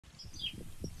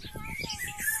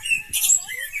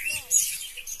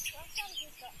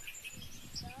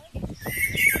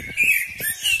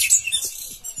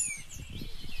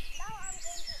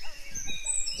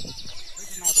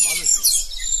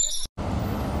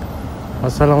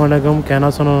আসসালামু আলাইকুম, কেন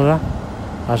আছেন ওনারা?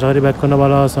 আশা করি ব্যাকক্ষণে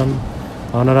ভালো আছেন।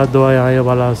 ওনারা দোয়ায় আমিও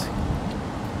ভালো আছি।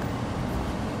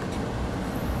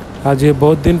 আজ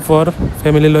বহুত দিন পর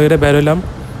ফ্যামিলি লইরে বেরোইলাম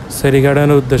সেরি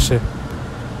গার্ডেনের উদ্দেশ্যে।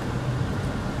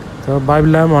 তো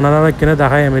ভাবলাম ওনারা কিনে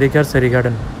দেখায় আমেরিকার সেরি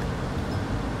গার্ডেন।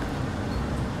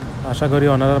 আশা করি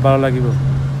ওনারা ভালো লাগিব।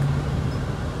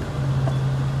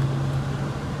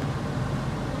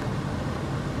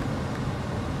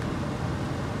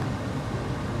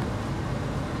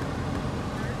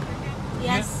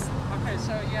 Yes. Okay,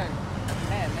 so yeah,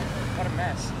 man, what a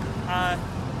mess.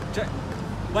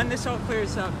 When this all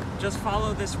clears up, just follow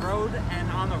this road, and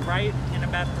on the right, in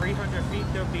about 300 feet,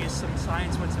 there'll be some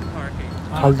signs with some parking.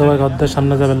 খালদোয়া গদ্দের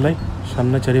সামনে যাবেন নাই,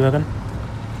 সামনে cherry বাগান।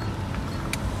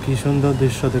 কি সুন্দর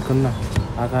দৃশ্য দেখুন না,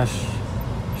 আকাশ,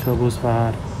 সবুজ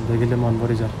পাহাড় দেখলে মন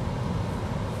ভরে যায়।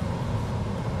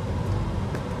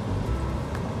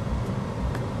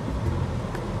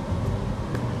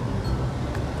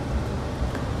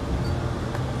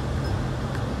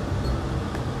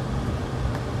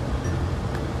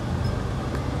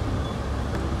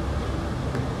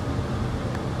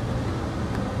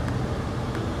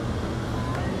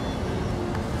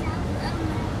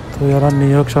 তো এরা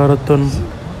নিউ ইয়র্ক শহরের তো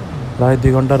প্রায় 2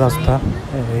 ঘন্টার রাস্তা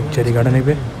এই চেরি গার্ডেন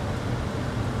নিবে।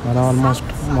 আমরা অলমোস্ট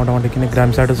মোটামুটি কিনে গ্রাম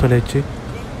সাইডে চলে এসেছি।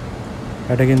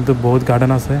 এটা কিন্তু বহুত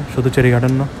গার্ডেন আছে, শুধু চেরি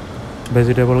গার্ডেন না,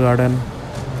 ভেজিটেবল গার্ডেন,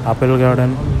 আপেল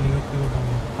গার্ডেন,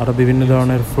 আরও বিভিন্ন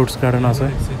ধরনের ফ্রুটস গার্ডেন আছে।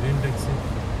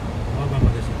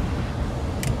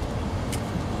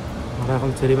 আমরা এখন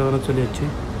চেরি বাগানে চলে যাচ্ছি।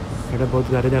 এটা বহুত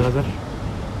গাড়ি দেখা যায়।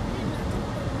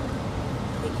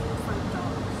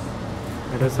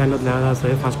 এটা সাইনত লেখা আছে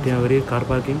ফার্স্ট ইয়ারি কার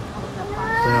পার্কিং।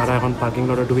 তো আমরা এখন পার্কিং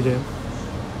লটে ঢুকে যাই।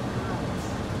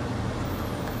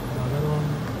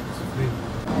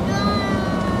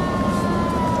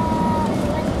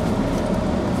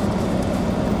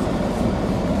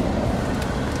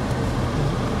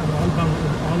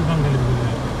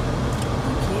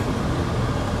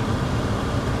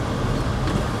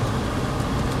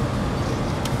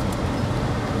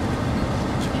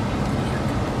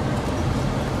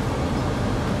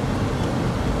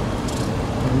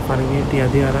 पार्किंग टी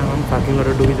आदि आ रहा है, हम पार्किंग लॉट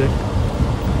डूबी जाए।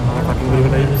 पार्किंग करी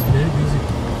बनाई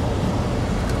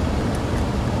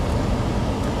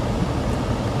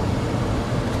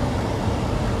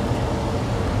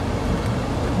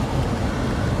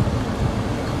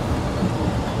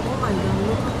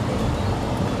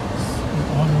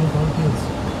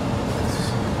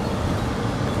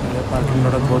पार्किंग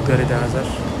लॉट बहुत गाड़ी দেখা যায়।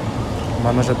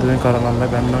 মানুষ এতদিন কারণ আমরা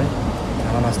ব্যান নয়,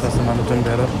 এখন আস্তে আস্তে মানুষজন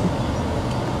বেরোর।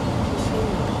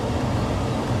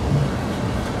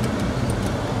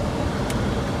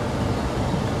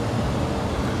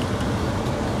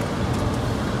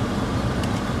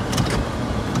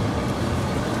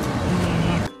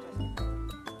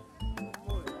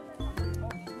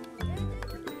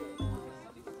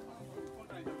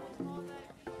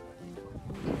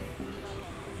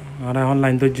 আর এখন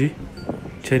লাইন ধরছি,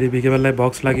 ছেড়ি বিকেবেলায়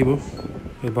বক্স লাগিব,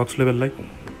 এই বক্স লেবেলাই।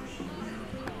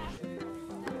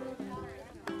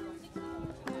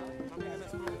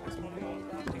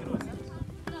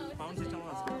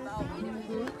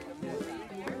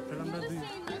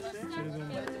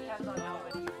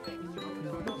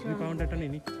 একটা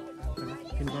নিই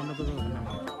 3 পাউন্ড তো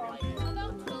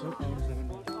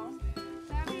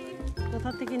কোথা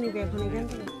থেকে নিবে এখন এখান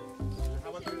থেকে?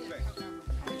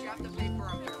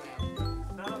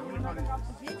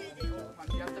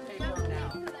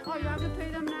 Oh, you have to pay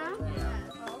them now?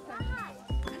 Oh, okay.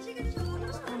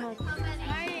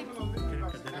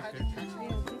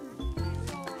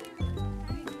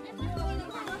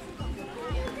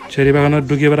 Cherry বাগানত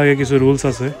ঢুকিবার আগে কিছু রুলস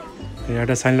আছে,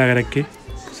 এটা সাইন লাগাই রাখি।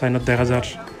 সাইনত দেখা যার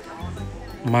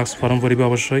মাস্ক ফর্ম করিব,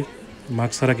 অবশ্যই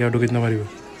মাস্ক ছাড়া কেউ ঢুকিতে না পারিব।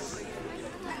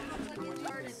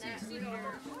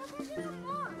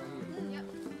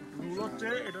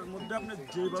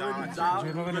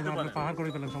 পাহাড় করে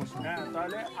ফেলেন সমস্যা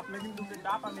তাহলে আপনি কিন্তু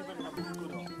ডাটা নেবেন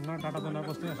না, ডাটা তো না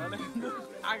বসতে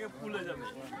আগে ফুলে যাবে।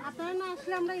 আপনারা না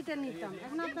আসলে আমরা এটা নিতাম,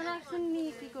 এখন আপনারা আসেন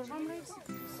নিয়ে কি করবো আমরা?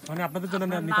 মানে আপনাদের জন্য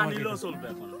নিতে না নিলেও চলবে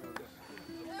এখন।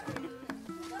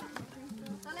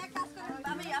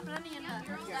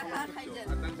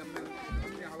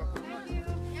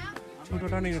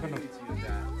 ছোটটা নেই কেন?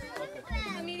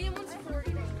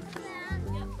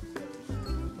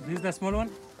 This is the small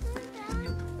one?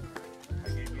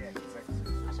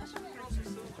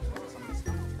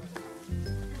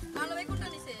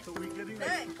 So we're getting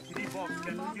like 3 box.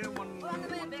 Can we get one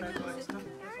type of extra?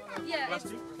 Yeah, it's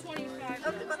 25. You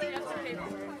have to pay for it.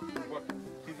 What?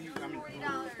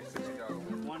 $60.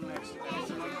 One extra.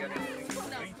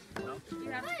 No, you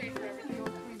have to pay for everything.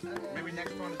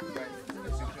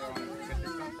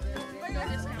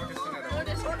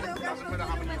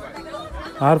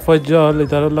 আর ফজ্জা হল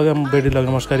এটার লগে বেডি লগে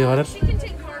মস্কারি হরার She can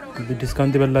take card over.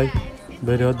 Discount দিবার লাই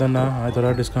বেরি হদ না I তোরা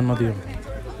discount না দিও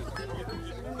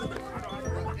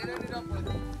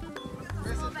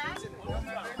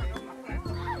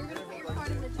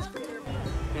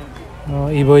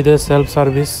ইবইতে self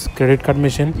service credit card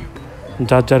machine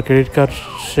যার যার ক্রেডিট কার্ড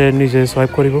সে নিজে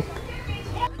সোয়াইপ করিব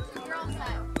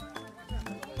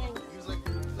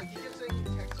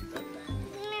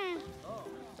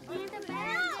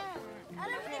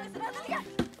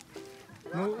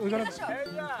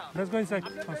Let's go inside.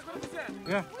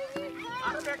 Yeah.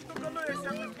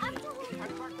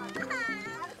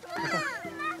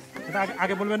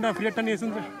 আগে বলবেন না ফ্লেটটা নিয়ে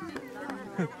শুনছেন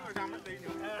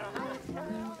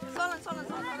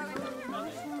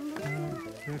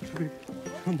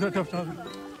সুন্দর একটা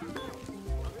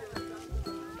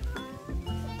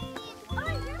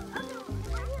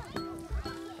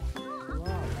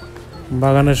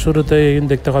বাগানের শুরুতেই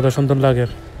দেখতে কত সুন্দর লাগে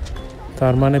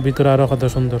তার মানে ভিতরে আরো কত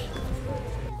সুন্দর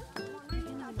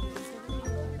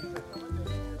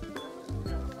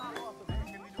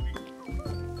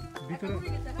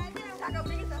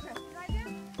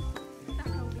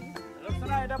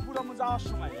এটা পুরো যাওয়ার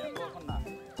সময় তখন না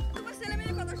তোমার ছেলে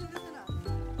মেয়ে কথা শুনতেছে না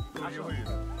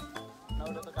না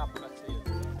ওটা তো কাপড় আছে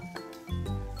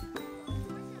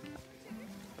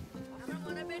আমার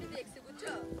মনে বেড়ে দেখছে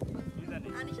বুঝছো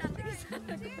আনিশা আনতে গেছে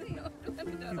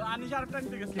আনিশা আরেকটা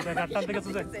নিতে গেছে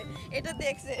এটা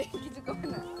দেখছে কিছু কবে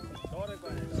না ধরে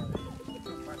কয়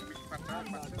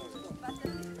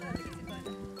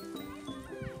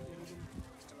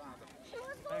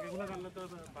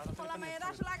পোলা মেয়েরা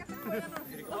আসলে আগে থেকে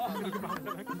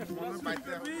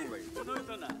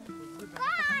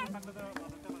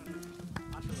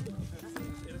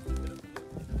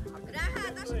রাহা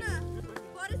দাস না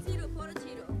পরে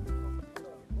ছিল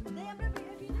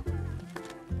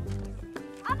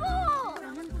Abu!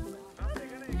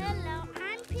 Hello,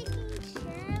 I'm picking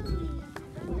Shirley.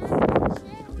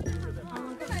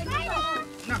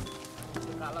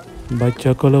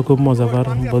 বাচ্চাগুলো খুব মজা পার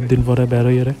বহুত দিন পরে বের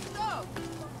হইয়ে রে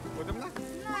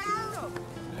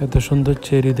এত সুন্দর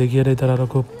চেরি দেখিয়ে রে তারা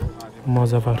খুব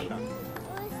মজা পার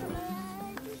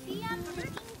See, I'm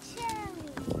picking Shirley.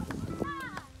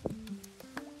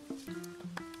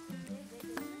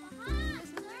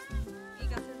 এই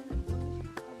গাছের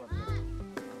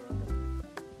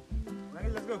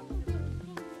let's go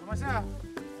Tamasha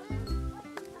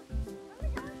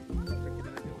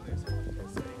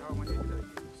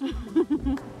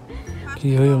কি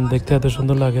হয় দেখতে এত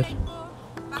সুন্দর লাগে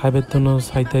খাইবার জন্য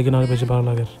সাইতে কিনা বেশি ভালো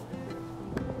লাগে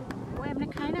ও এমনি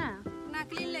খায় না না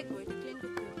ক্লিন লাগবে এটা ক্লিন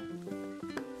করতে হবে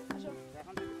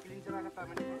এখন যদি ক্লিন করে রাখা তার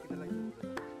মানে কিনা লাগবে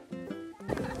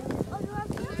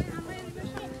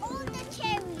Oh, the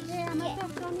cherries. আমার তো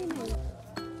প্রাণী নেই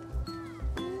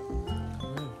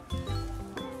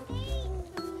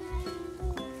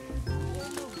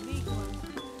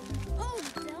Oh,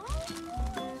 no?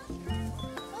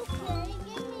 Okay,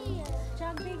 give me it.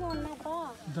 চাক বিগ অন না পা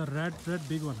The red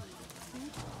big one.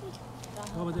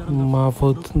 মা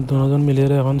ফুত দুজন মিলিয়ে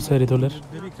এখন সেরি তোলের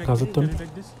গাছের তন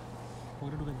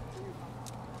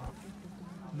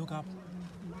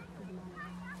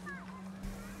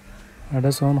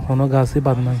এটা শোন কোনো গাছই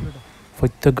বাদ নাই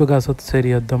প্রত্যেক গাছত সেরি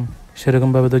একদম সেরকম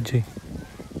ভাবে ধরছি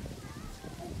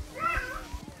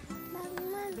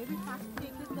baby fast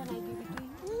take it then I give it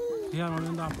to you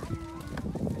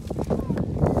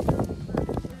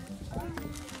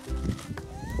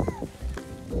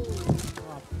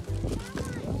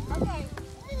Okay.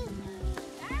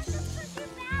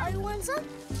 Oh, you want some?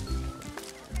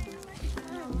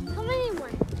 How many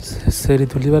more? সেরি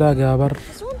তুলিবার আগে আবার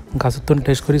গাছের তন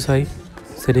টেস্ট করি চাই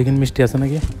সেরি কিন মিষ্টি আছে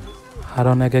নাকি আর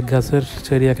অনেক এক গাছের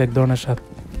সেরি এক ধরনের স্বাদ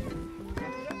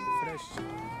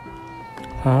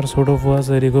আর ছোট ফুয়া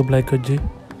সেরি খুব লাইক করছি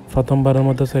প্রথমবারের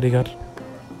মতো সেরি খার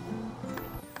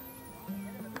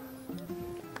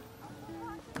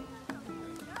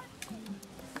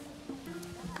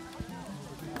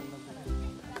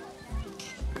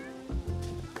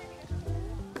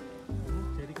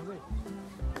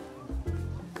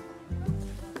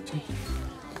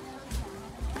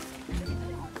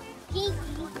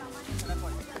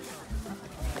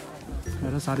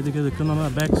এটা চারিদিকে দেখতে না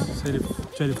ব্যাগ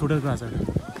চেরি ফ্রুটের গাছ আছে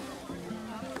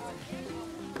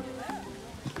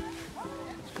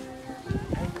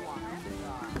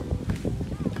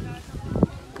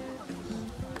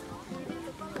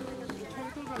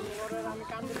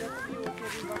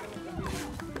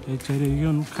এই চেরি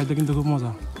খাইতে কিন্তু খুব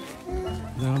মজা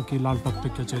দেখুন কি লাল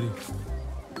টকটকে চেরি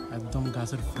একদম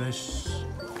গাছের ফ্রেশ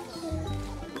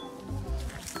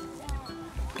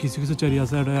কিছু কিছু চেরি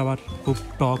আছে এটা আবার খুব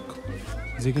টক,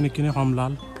 যেখানে কিনে কম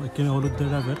লাল, কিনে হলুদ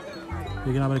টাইপের,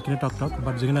 এখানে আবার কিনে টক টক,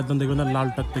 বাট যেখানে একদম দেখবেন না লাল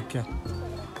টক টেকা,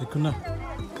 দেখুন না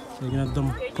এখানে একদম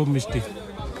খুব মিষ্টি।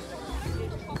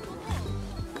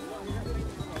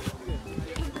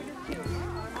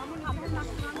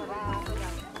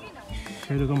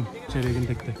 সেরকম চেরি এখানে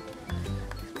দেখতে।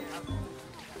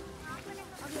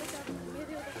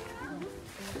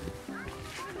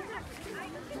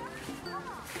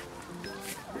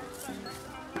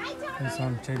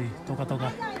 চেরি তোকা তোকা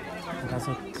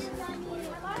গাছত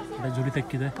এটা ঝুড়ি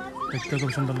তেকি দেয়, দেখতে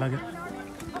খুব সুন্দর লাগে।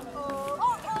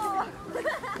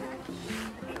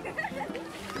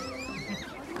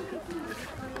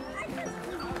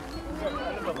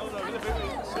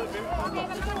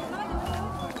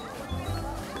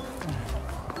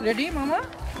 Ready, Mama?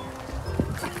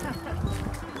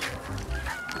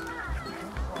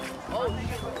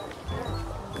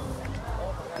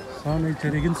 সন এই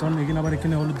চেরি কিন সন এখানে আবার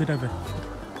এখানে হলুদ টাইপের,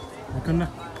 দেখুন না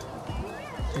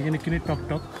এখানে কিনে টক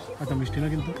টক, এত মিষ্টি না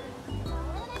কিন্তু।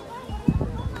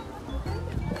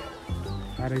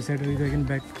 আর এই সাইডে এখানে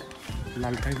ব্যাগ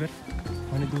লাল টাইপের,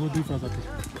 মানে দুই প্রজাতির।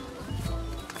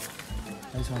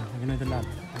 এই শোন এখানে তো লাল,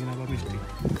 এখানে আবার মিষ্টি।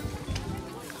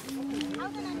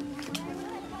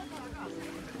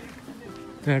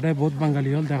 তো এটাই বহুত বাঙালি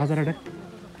হল দেখা যায়,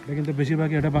 এটা কিন্তু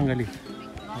বেশিরভাগই এটা বাঙালি।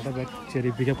 এটা ব্যাগ চেরি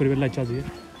পিক আপ করিবার লাগছে আজকে।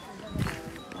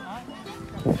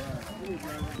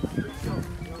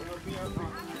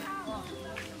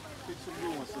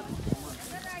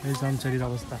 এই জাম চেরির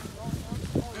অবস্থা,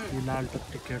 এই লাল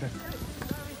টকটকে এটা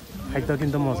খাইতে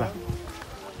কিন্তু মজা।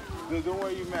 Don't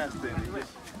worry, you mask then.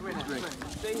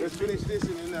 Let's finish this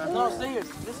and then No, serious.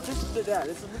 This is that.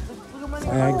 Look at my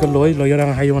একটু লইয়ার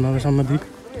হাই বানাবে সামনে দিই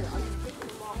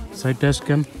সাইড টেস্ট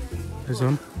কেন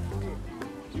এজন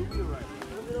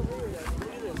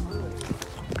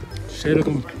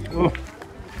সেরকম। ও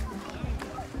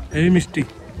এই মিষ্টি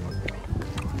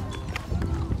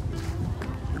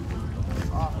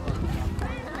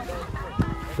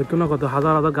দেখুন না কত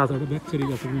হাজার হাজার গাছ আছে, ব্যাগ চেরি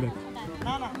গাছ bag.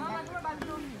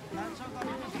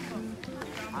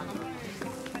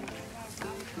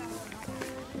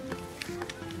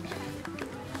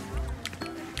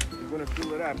 you're gonna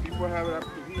fill it out. People have it up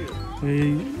to here. এই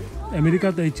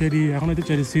আমেরিকাতে এই চেরি এখন এই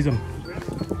cherry season,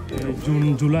 June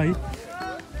July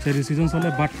cherry season চলে,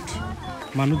 বাট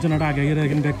মানুষজন একটা আগে গিয়ে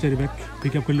এখানে bag cherry bag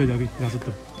pick up করলে যাবি গাছের,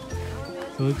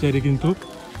 তো চেরি কিন্তু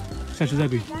শেষ হয়ে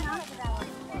যাবি।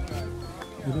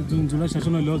 জুন জুলাই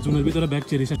সেশন হইলেও জুনের ভিতরে ব্যাগ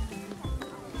চেরি শেষ।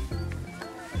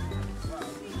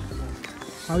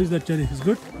 How is that cherry? It's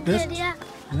good? Taste? Yeah.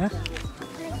 Yeah?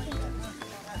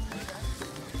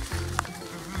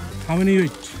 How many you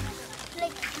eat?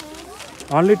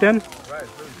 Only 10?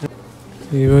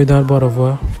 এই ওয়েদার বরফ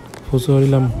হওয়া ফুসু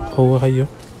হইলাম হওয়া খাইও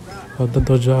হয়তো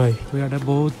ধৈর্য হয়। তো এটা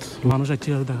বহুত মানুষ আছে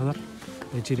আর দেখা যায়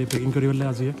এই চিড়ে প্যাকিং করি বললে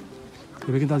আজকে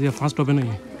এবার কিন্তু আজকে ফার্স্ট ওপেন হই,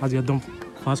 আজ একদম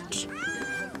ফার্স্ট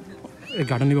এই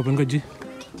গার্ডেন ওপেন করছি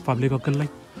পাবলিক অকেল লাই।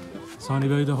 সান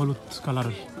এবার হলুদ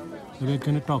কালারের, এবার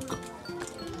এখানে টক,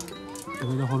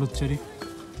 এবার হলুদ cherry.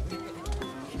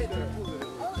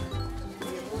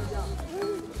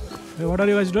 What are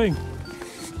you guys doing?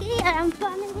 Here, I'm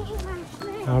following my friend.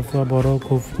 আর পুরো বড়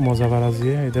খুব মজা করা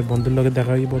দিয়ে এদের বন্ধুর লোকের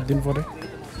দেখা হয় বহুত দিন পরে,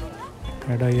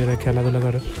 এটা এরা খেলাধুলা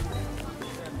করে।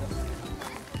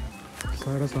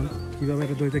 সারা সান কীভাবে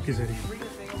এটা দইতে খিচুড়ি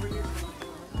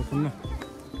দেখুন না,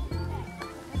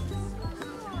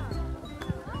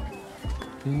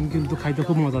 কিন্তু খাইতে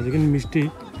খুব মজা, যেখানে মিষ্টি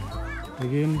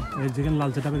এখানে যেখানে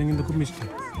লাল চাটা করে কিন্তু খুব মিষ্টি,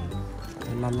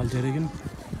 লাল লাল চেরি কিন্তু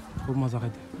খুব মজা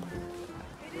খাইতে।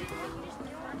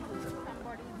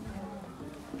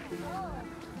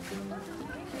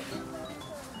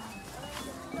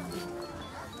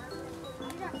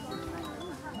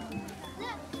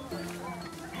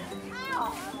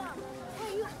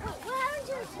 Hey, what happened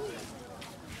to your teeth?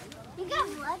 You got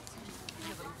blood?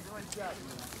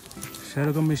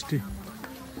 সেরকম মিষ্টি।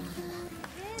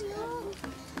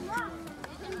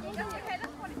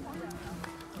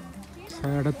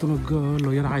 এটা তো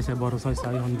লইয়ার খাইছে বড় সাইজ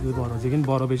এখন বড়, যেখানে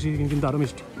বড় বেশি কিন্তু আরও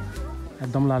মিষ্টি,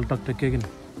 একদম লাল টকটকে কিনে।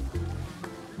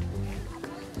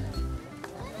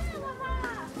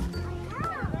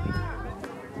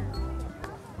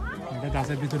 এটা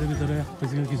গাছের ভিতরে ভিতরে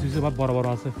কিছু কিছু আবার বড় বড়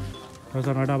আছে,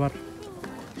 এটা আবার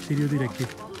সিঁড়িও দিয়ে রাখি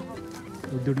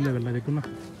দুটি লেভেল না, দেখুন না।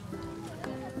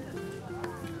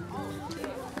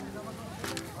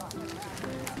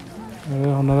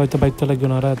 ওনারা হয়তো বাইতে লাগবে,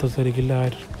 ওনারা এত চেরি কিনলে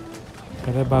আর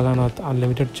বাগানত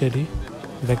আনলিমিটেড চেরি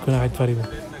ব্যাগ করে খাইতে পারিবেন,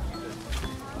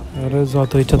 আর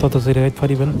যত ইচ্ছা তত চেরি খাইতে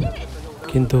পারিবেন,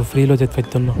 কিন্তু ফ্রি লো যেতে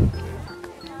পারতেন না।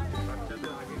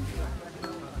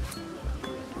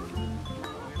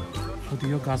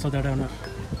 এদিকেও গাছও দাঁড়ায় না,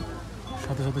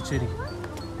 সাথে সাথে চেরি।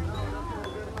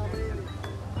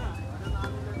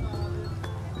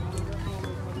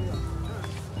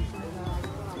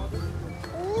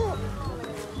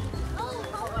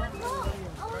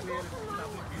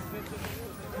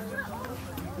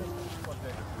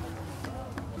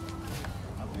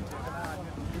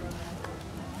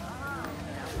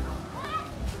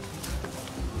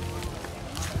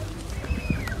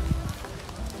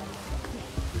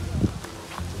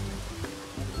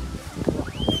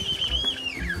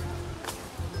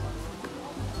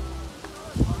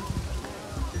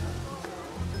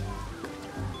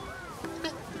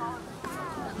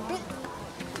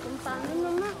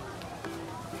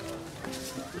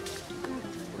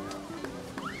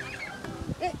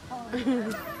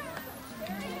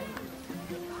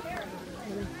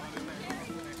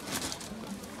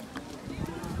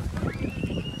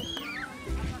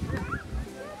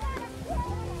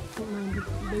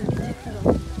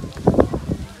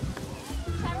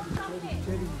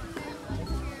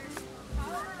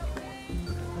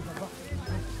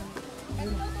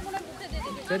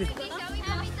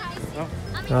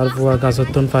 আর বুয়া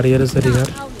গাছতন পারিয়ারে সেরিগার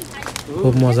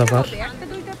খুব মজা পার।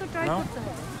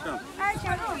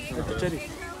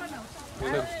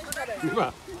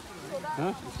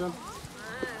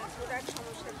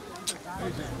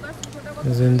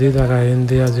 হিন্দি দেখা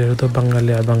হিন্দি আর যেহেতু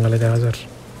বাঙালি আর বাঙালি দেখা যার।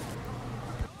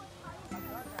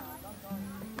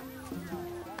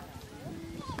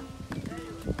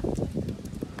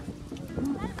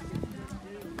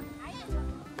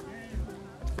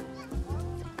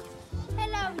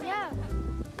 Hello, yeah.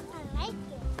 I like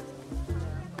it.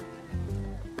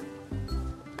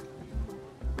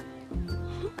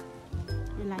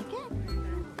 You like it?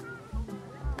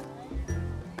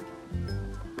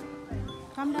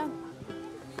 Calm down.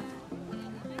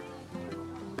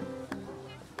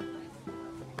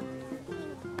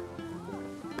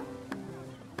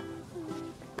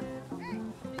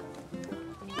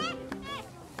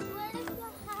 Where is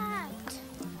your hat?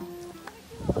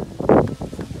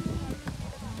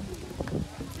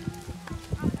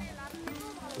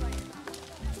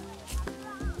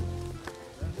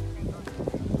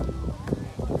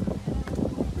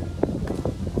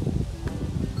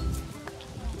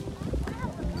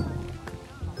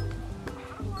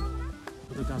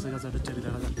 গাছে গাছে একটা চেরি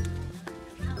দেখা যায়,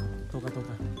 তোকা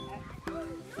তোকা।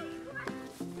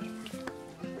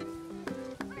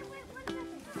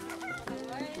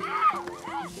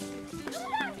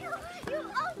 You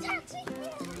all touching me.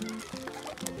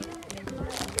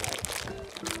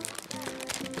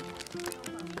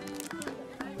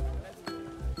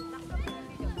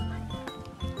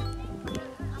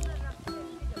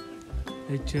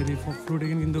 এই চেরি ফ্রুট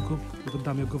এখানে কিন্তু খুব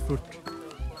দামিযোগ্য ফ্রুট।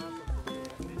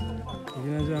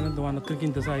 এখানে যে আমি দোকানত থেকে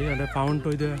কিনতে চাই এটা পাউন্ড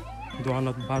ওই যে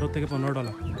দোকানত $12 থেকে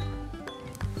 $15।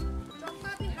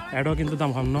 এটাও কিন্তু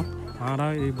দাম কম ন। আমরা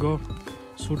এইগো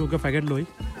ছোটকে প্যাকেট লই,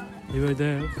 এইবার যে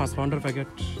 5 পাউন্ডের প্যাকেট,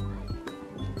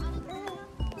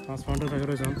 5 পাউন্ডের প্যাকেট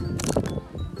হয়েছে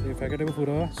এই প্যাকেটে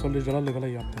পুরো $40 লেগে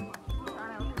লাগে আপনি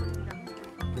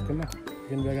ঠিক না।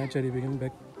 এখানে ব্যাগ চেরি বেগিন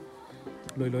ব্যাগ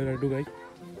লই লই ঢুকাই।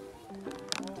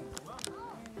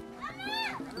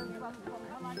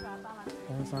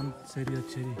 San seria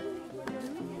cherry.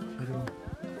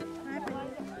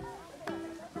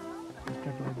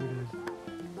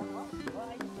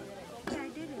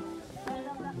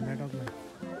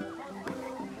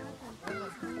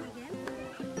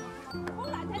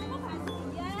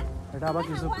 এটা আবার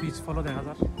কিছু পিচ ফলও দেখা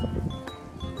যায়,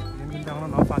 কিন্তু এখনো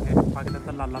না পাকে, পাখিটা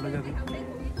তার লাল লাল হয়ে যাবে,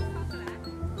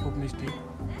 খুব মিষ্টি,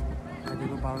 খেতে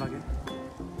খুব ভালো লাগে।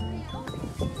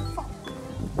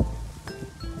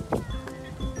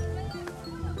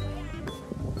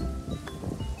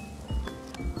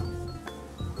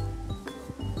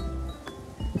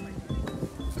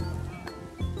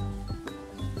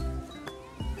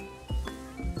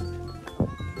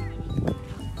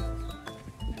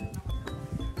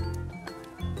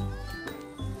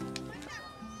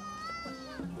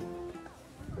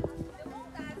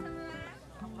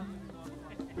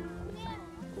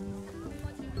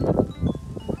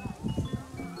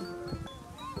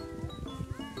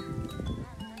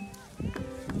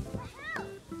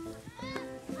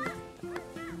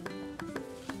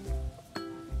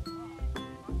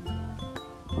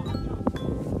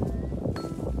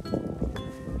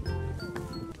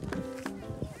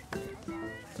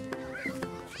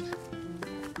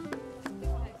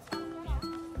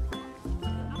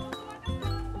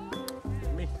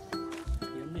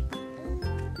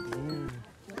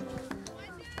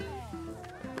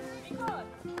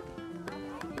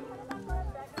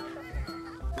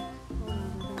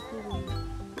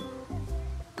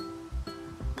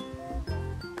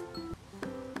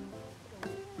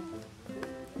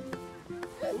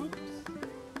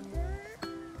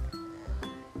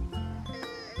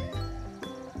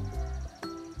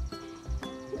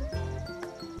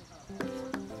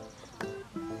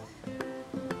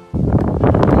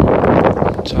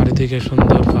 চারিদিকে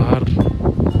সুন্দর পাহাড়,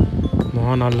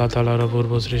 মহান আল্লাহ তাআলার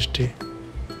অপূর্ব সৃষ্টি,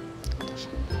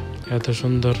 এত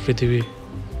সুন্দর পৃথিবী,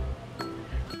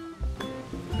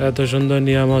 এত সুন্দর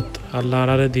নিয়ামত আল্লাহ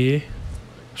আড়ারে দিয়ে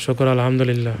শুকর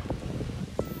আলহামদুলিল্লাহ।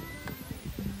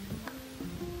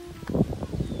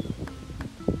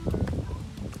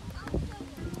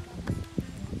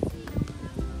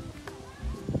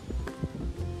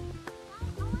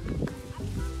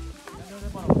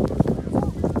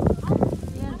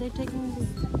 Yeah, they're taking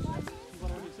this.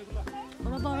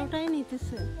 ওরা বড়টাই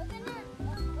নিতেছে।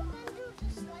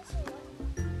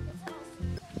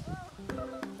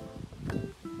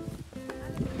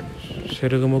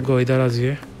 সেরকম ওয়েদার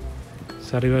আজকে,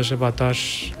 চারিপাশে বাতাস,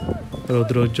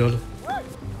 রৌদ্র উজ্জ্বল,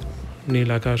 নীল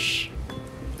আকাশ।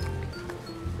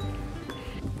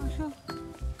 আসো।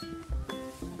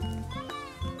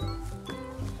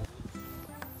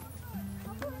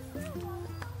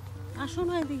 আসো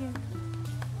না এদিকে।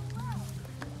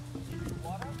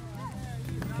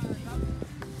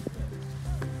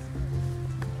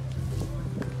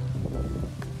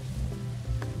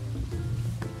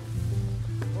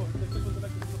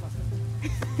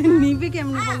 নিবে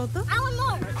কেমনে বলো তো?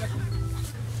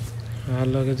 আর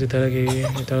লগে যেতে লাগে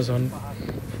এটা যখন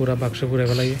পুরা বাক্স পুরে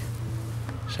ফেলাই,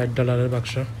 $60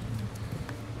 বাক্স।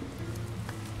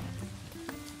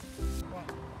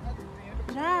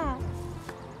 যা।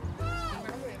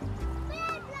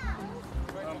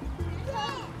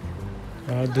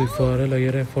 আর 2 পরে লাগে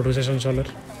ফটো সেশন চলে।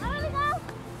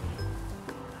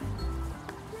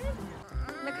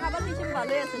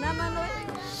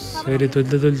 সেরি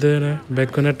তুলতে তুলতে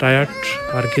ব্যাগখানে টায়ার্ড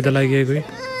আর খিদে লাগিয়ে গই,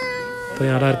 তো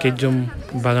আর কেজম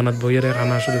বাগানাত বইয়ের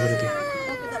খানা শুরু করে দিই।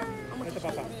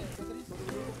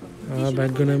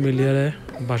 ব্যাগখানে মিলিয়ে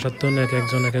বাসার তো এক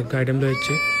একজন এক এক আইটেম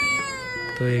রয়েছে,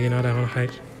 তো এগিয়ে আর এখন খাই।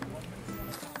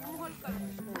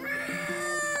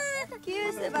 কি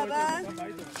হয়েছে বাবা?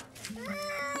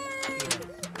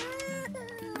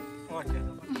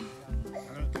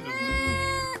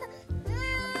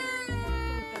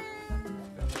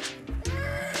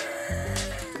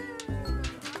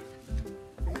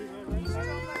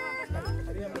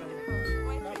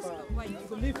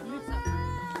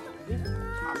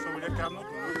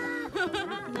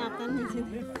 না তার নিচে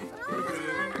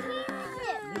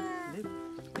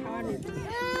খাওয়ার নিচে।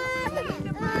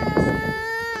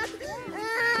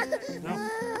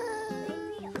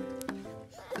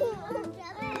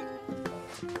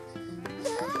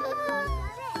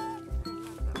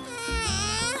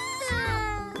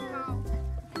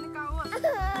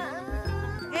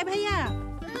 এ ভাইয়া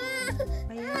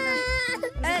ভাইয়া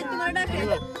এই তোমার ডাকে।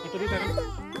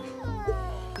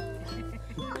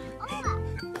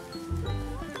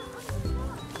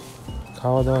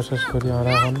 খাওয়া দাওয়া শেষ করি আর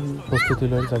এখন প্রস্তুতি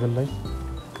লই যাবেন লাই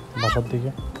বাসার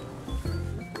দিকে।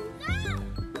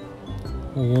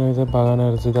 এখানে যে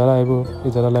বাগানের যে যারা আইব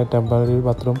এই যারা লাই টেম্পারারি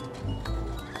বাথরুম,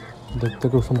 দেখতে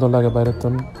খুব সুন্দর লাগে বাইরের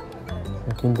তন,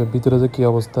 কিন্তু ভিতরে যে কী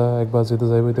অবস্থা একবার যেতে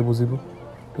যাইব এতে বুঝিব,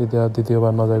 এতে আর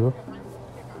দ্বিতীয়বার না যাইব।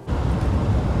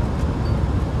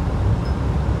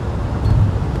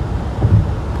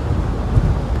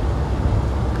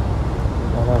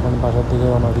 আর এখন বাসার দিকে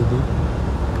রওনা দিদি।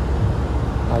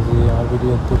 আজ আমার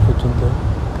ভিডিও এত পর্যন্ত,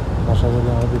 আশা করি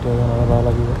আমার ভিডিও ভালো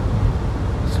লাগিব।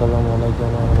 আসসালামু আলাইকুম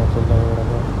ওয়া রাহমাতুল্লাহি ওয়া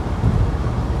বারাকাতুহু।